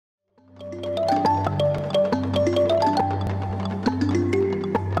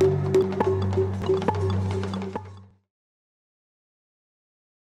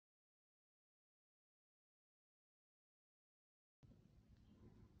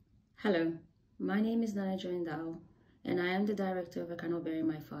Hello, my name is Nana Joindao, and I am the director of I Cannot Bury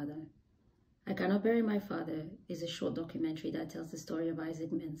My Father. I Cannot Bury My Father is a short documentary that tells the story of Isaac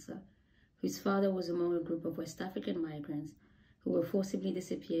Mensah, whose father was among a group of West African migrants who were forcibly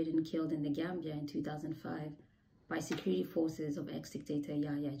disappeared and killed in the Gambia in 2005 by security forces of ex-dictator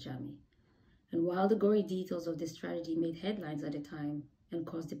Yahya Jammeh. And while the gory details of this tragedy made headlines at the time and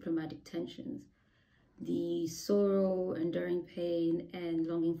caused diplomatic tensions, the sorrow, enduring pain, and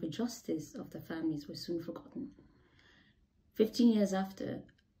longing for justice of the families were soon forgotten. 15 years after,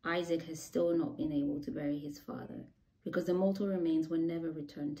 Isaac has still not been able to bury his father because the mortal remains were never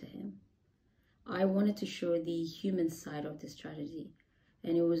returned to him. I wanted to show the human side of this tragedy,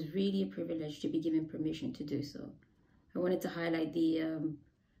 and it was really a privilege to be given permission to do so. I wanted to highlight the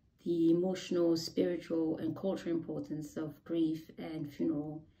emotional, spiritual, and cultural importance of grief and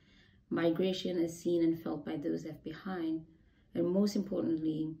funeral, migration as seen and felt by those left behind, and most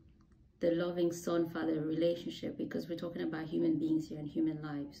importantly, the loving son-father relationship, because we're talking about human beings here and human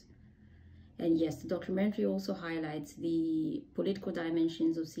lives. And yes, the documentary also highlights the political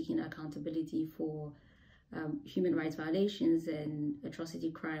dimensions of seeking accountability for human rights violations and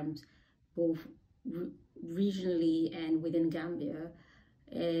atrocity crimes, both regionally and within Gambia.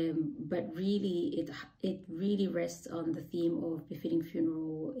 But really, it really rests on the theme of befitting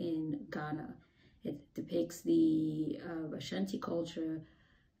funeral in Ghana. It depicts the Ashanti culture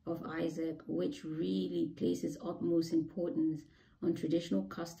of Isaac, which really places utmost importance on traditional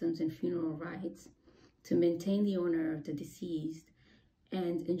customs and funeral rites to maintain the honor of the deceased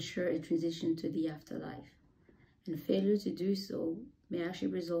and ensure a transition to the afterlife. And failure to do so may actually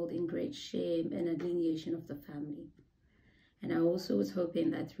result in great shame and alienation of the family. And I also was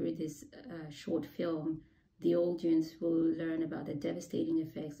hoping that through this short film, the audience will learn about the devastating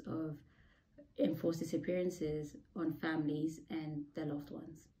effects of enforced disappearances on families and their loved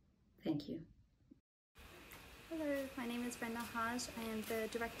ones. Thank you. Hello, my name is Rendah Haj. I am the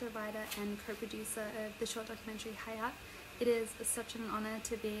director, writer and co-producer of the short documentary Hayat. It is such an honour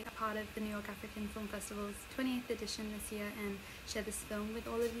to be a part of the New York African Film Festival's 20th edition this year and share this film with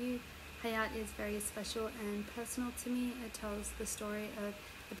all of you. Hayat is very special and personal to me. It tells the story of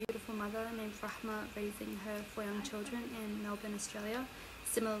a beautiful mother named Rahma raising her 4 young children in Melbourne, Australia,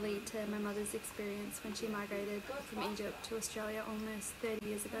 similarly to my mother's experience when she migrated from Egypt to Australia almost 30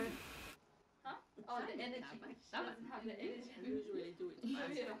 years ago.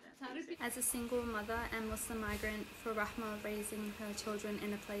 As a single mother and Muslim migrant, for Rahma, raising her children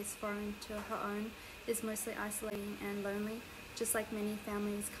in a place foreign to her own is mostly isolating and lonely. Just like many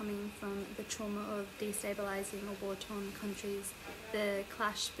families coming from the trauma of destabilizing or war-torn countries, the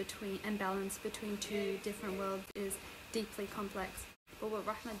clash between and balance between two different worlds is deeply complex. But what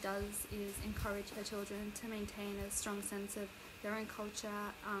Rahma does is encourage her children to maintain a strong sense of their own culture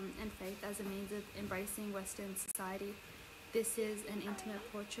and faith as a means of embracing Western society. This is an intimate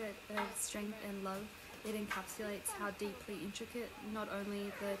portrait of strength and love. It encapsulates how deeply intricate not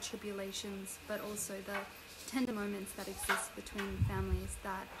only the tribulations but also the tender moments that exist between families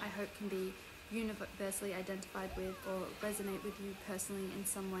that I hope can be universally identified with or resonate with you personally in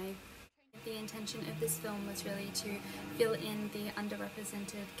some way. The intention of this film was really to fill in the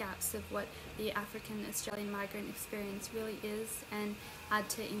underrepresented gaps of what the African Australian migrant experience really is and add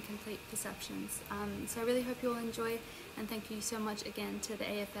to incomplete perceptions. So I really hope you'll enjoy, and thank you so much again to the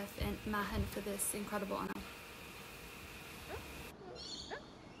AFF and Mahan for this incredible honour.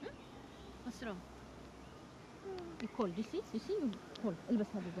 What's wrong? You cold, you see? You cold. You're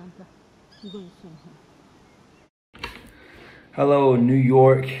going soon. Hello, New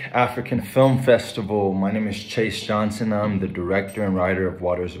York African Film Festival. My name is Chase Johnson. I'm the director and writer of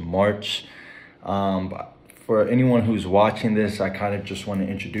Waters of March. For anyone who's watching this, I kind of just want to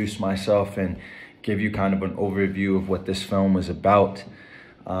introduce myself and give you kind of an overview of what this film is about.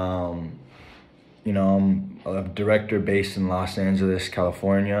 You know, I'm a director based in Los Angeles,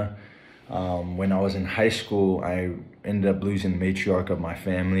 California. When I was in high school, I ended up losing the matriarch of my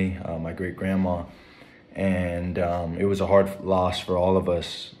family, my great-grandma. And it was a hard loss for all of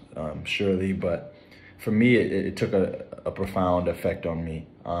us, surely, but for me, it took a profound effect on me.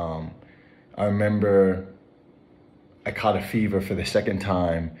 I remember I caught a fever for the second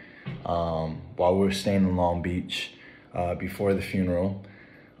time while we were staying in Long Beach before the funeral.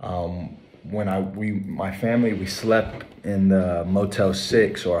 My family, we slept in the Motel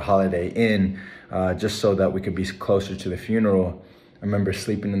 6 or Holiday Inn just so that we could be closer to the funeral. I remember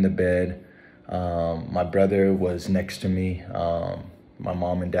sleeping in the bed. My brother was next to me. My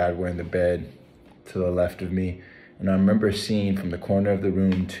mom and dad were in the bed to the left of me. And I remember seeing from the corner of the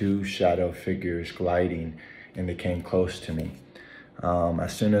room 2 shadow figures gliding, and they came close to me.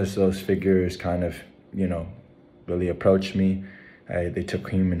 As soon as those figures kind of, really approached me, they took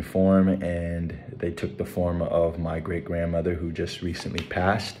human form, and they took the form of my great-grandmother who just recently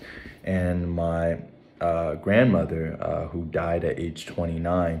passed, and my grandmother who died at age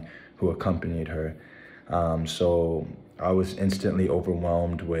 29, who accompanied her. So I was instantly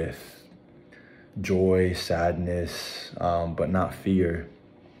overwhelmed with joy, sadness, but not fear.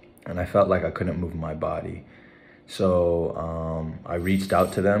 And I felt like I couldn't move my body. So I reached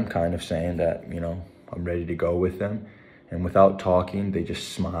out to them, kind of saying that, I'm ready to go with them. And without talking, they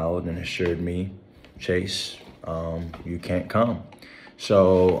just smiled and assured me, Chase, you can't come.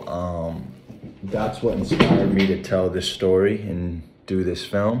 So that's what inspired me to tell this story and do this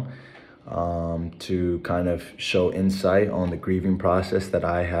film, to kind of show insight on the grieving process that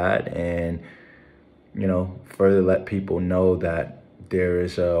I had, and, further let people know that there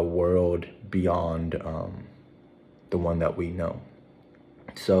is a world beyond the one that we know.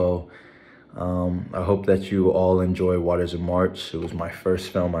 So I hope that you all enjoy Waters of March. It was my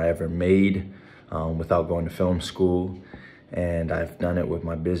first film I ever made without going to film school. And I've done it with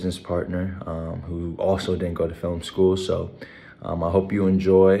my business partner who also didn't go to film school. So I hope you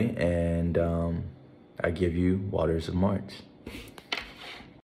enjoy, and I give you Waters of March.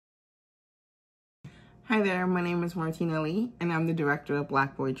 Hi there, my name is Martina Lee, and I'm the director of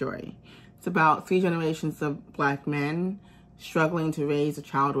Black Boy Joy. It's about 3 generations of Black men struggling to raise a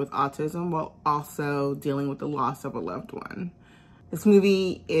child with autism while also dealing with the loss of a loved one. This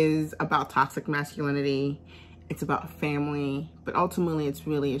movie is about toxic masculinity, it's about family, but ultimately it's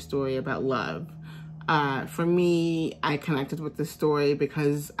really a story about love. For me, I connected with this story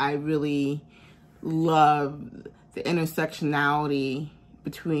because I really love the intersectionality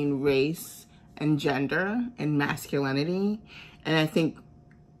between race and gender and masculinity. And I think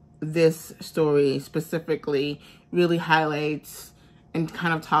this story specifically really highlights and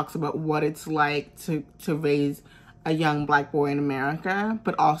kind of talks about what it's like to raise a young Black boy in America,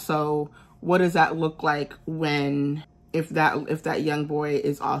 but also what does that look like if that young boy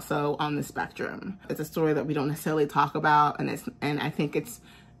is also on the spectrum. It's a story that we don't necessarily talk about, and I think it's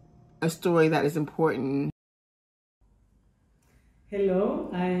a story that is important. Hello,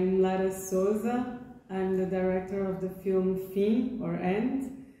 I'm Lara Sousa. I'm the director of the film Fim or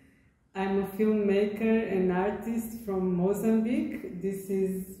End. I'm a filmmaker and artist from Mozambique. This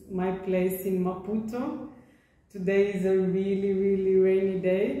is my place in Maputo. Today is a really, really rainy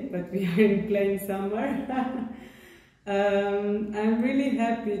day, but we are in plain summer. I'm really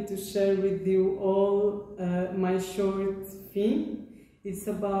happy to share with you all my short film. It's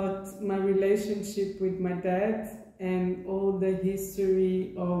about my relationship with my dad and all the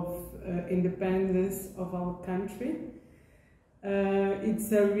history of independence of our country.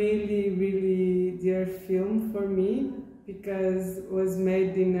 It's a really, really dear film for me because it was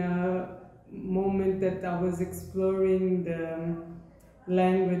made in a moment that I was exploring the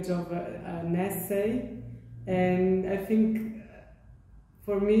language of an essay, and I think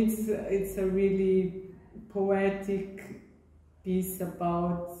for me it's a really poetic piece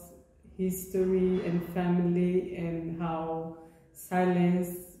about history and family and how silence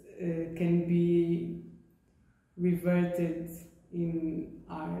can be reverted in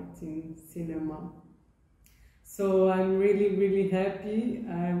art, in cinema. So I'm really, really happy.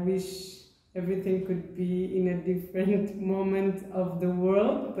 I wish everything could be in a different moment of the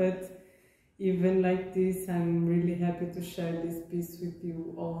world, but even like this, I'm really happy to share this piece with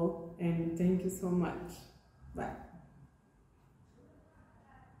you all, and thank you so much. Bye.